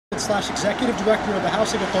Mayor/Executive Director of the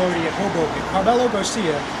Housing Authority at Hoboken, Carmelo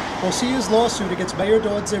Garcia, will see his lawsuit against Mayor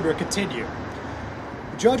Dawn Zimmer continue.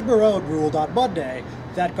 Judge Maron ruled on Monday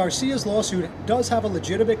that Garcia's lawsuit does have a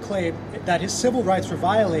legitimate claim that his civil rights were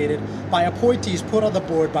violated by appointees put on the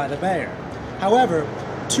board by the mayor. However,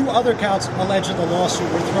 2 other counts alleged in the lawsuit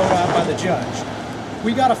were thrown out by the judge.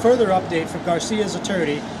 We got a further update from Garcia's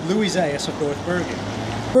attorney, Louis Zayas of North Bergen.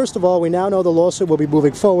 First of all, we now know the lawsuit will be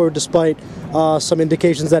moving forward despite some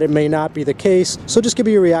indications that it may not be the case. So just give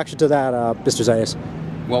me your reaction to that, Mr. Zayas.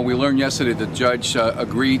 Well, we learned yesterday the judge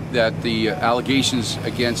agreed that the allegations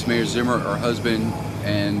against Mayor Zimmer, her husband,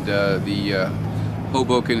 and the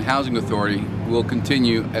Hoboken Housing Authority will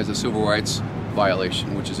continue as a civil rights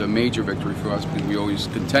violation, which is a major victory for us because we always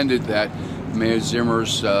contended that Mayor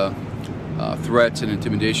Zimmer's threats and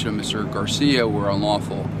intimidation of Mr. Garcia were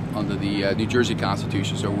unlawful under the New Jersey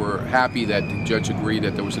Constitution. So we're happy that the judge agreed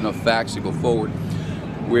that there was enough facts to go forward.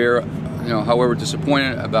 We're, however,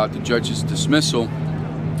 disappointed about the judge's dismissal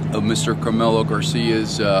of Mr. Carmelo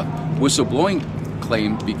Garcia's whistleblowing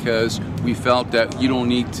claim because we felt that you don't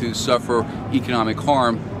need to suffer economic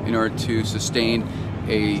harm in order to sustain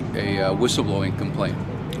a whistleblowing complaint.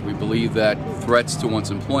 We believe that threats to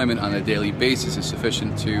one's employment on a daily basis is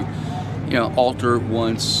sufficient to alter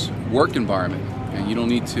one's work environment, and you don't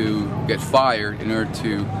need to get fired in order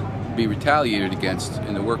to be retaliated against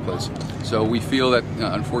in the workplace. So we feel that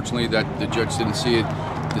unfortunately that the judge didn't see it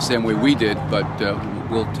the same way we did, but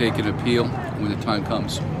we'll take an appeal when the time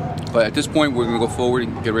comes. But at this point we're going to go forward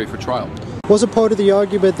and get ready for trial. Was it part of the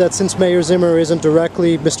argument that since Mayor Zimmer isn't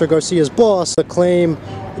directly Mr. Garcia's boss, the claim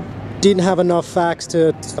didn't have enough facts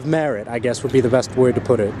to have merit, I guess would be the best word to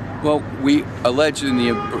put it? Well, we allege in the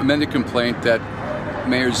amended complaint that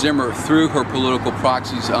Mayor Zimmer, through her political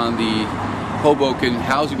proxies on the Hoboken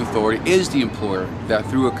Housing Authority, is the employer, that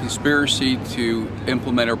through a conspiracy to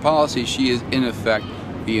implement her policy, she is in effect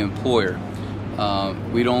the employer.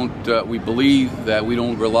 We believe that we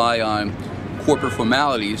don't rely on corporate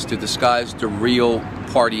formalities to disguise the real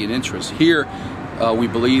party and interest. Here, we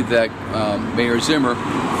believe that Mayor Zimmer,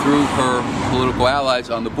 through her political allies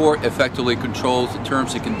on the board, effectively controls the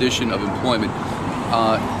terms and condition of employment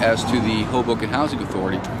as to the Hoboken Housing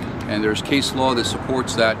Authority. And there's case law that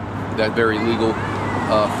supports that very legal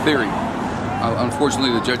theory.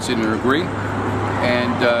 Unfortunately, the judge didn't agree,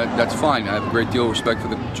 and that's fine. I have a great deal of respect for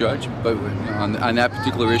the judge, but on that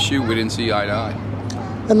particular issue, we didn't see eye to eye.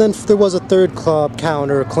 And then there was a third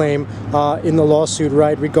counter claim in the lawsuit,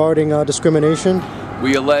 right, regarding discrimination?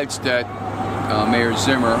 We allege that Mayor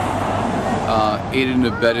Zimmer aided and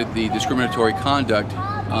abetted the discriminatory conduct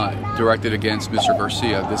directed against Mr.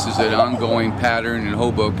 Garcia. This is an ongoing pattern in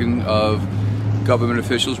Hoboken of government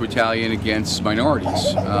officials retaliating against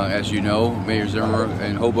minorities. As you know, Mayor Zimmer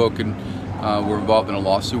and Hoboken were involved in a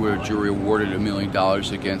lawsuit where a jury awarded $1 million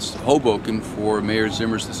against Hoboken for Mayor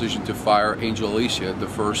Zimmer's decision to fire Angel Alicia, the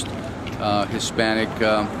first Hispanic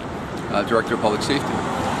Director of Public Safety.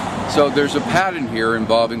 So there's a pattern here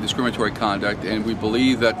involving discriminatory conduct, and we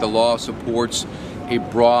believe that the law supports a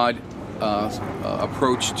broad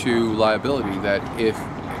approach to liability, that if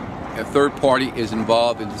a third party is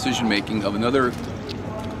involved in decision making of another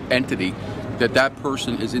entity, that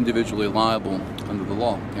person is individually liable under the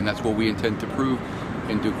law, and that's what we intend to prove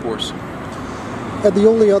in due course. And the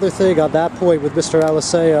only other thing on that point with Mr.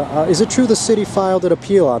 Alicia, is it true the city filed an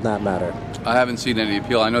appeal on that matter? I haven't seen any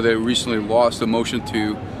appeal. I know they recently lost a motion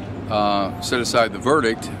to set aside the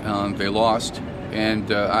verdict. They lost,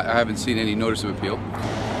 and I haven't seen any notice of appeal.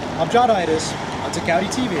 I'm John Hudson County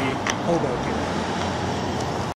TV, Hoboken.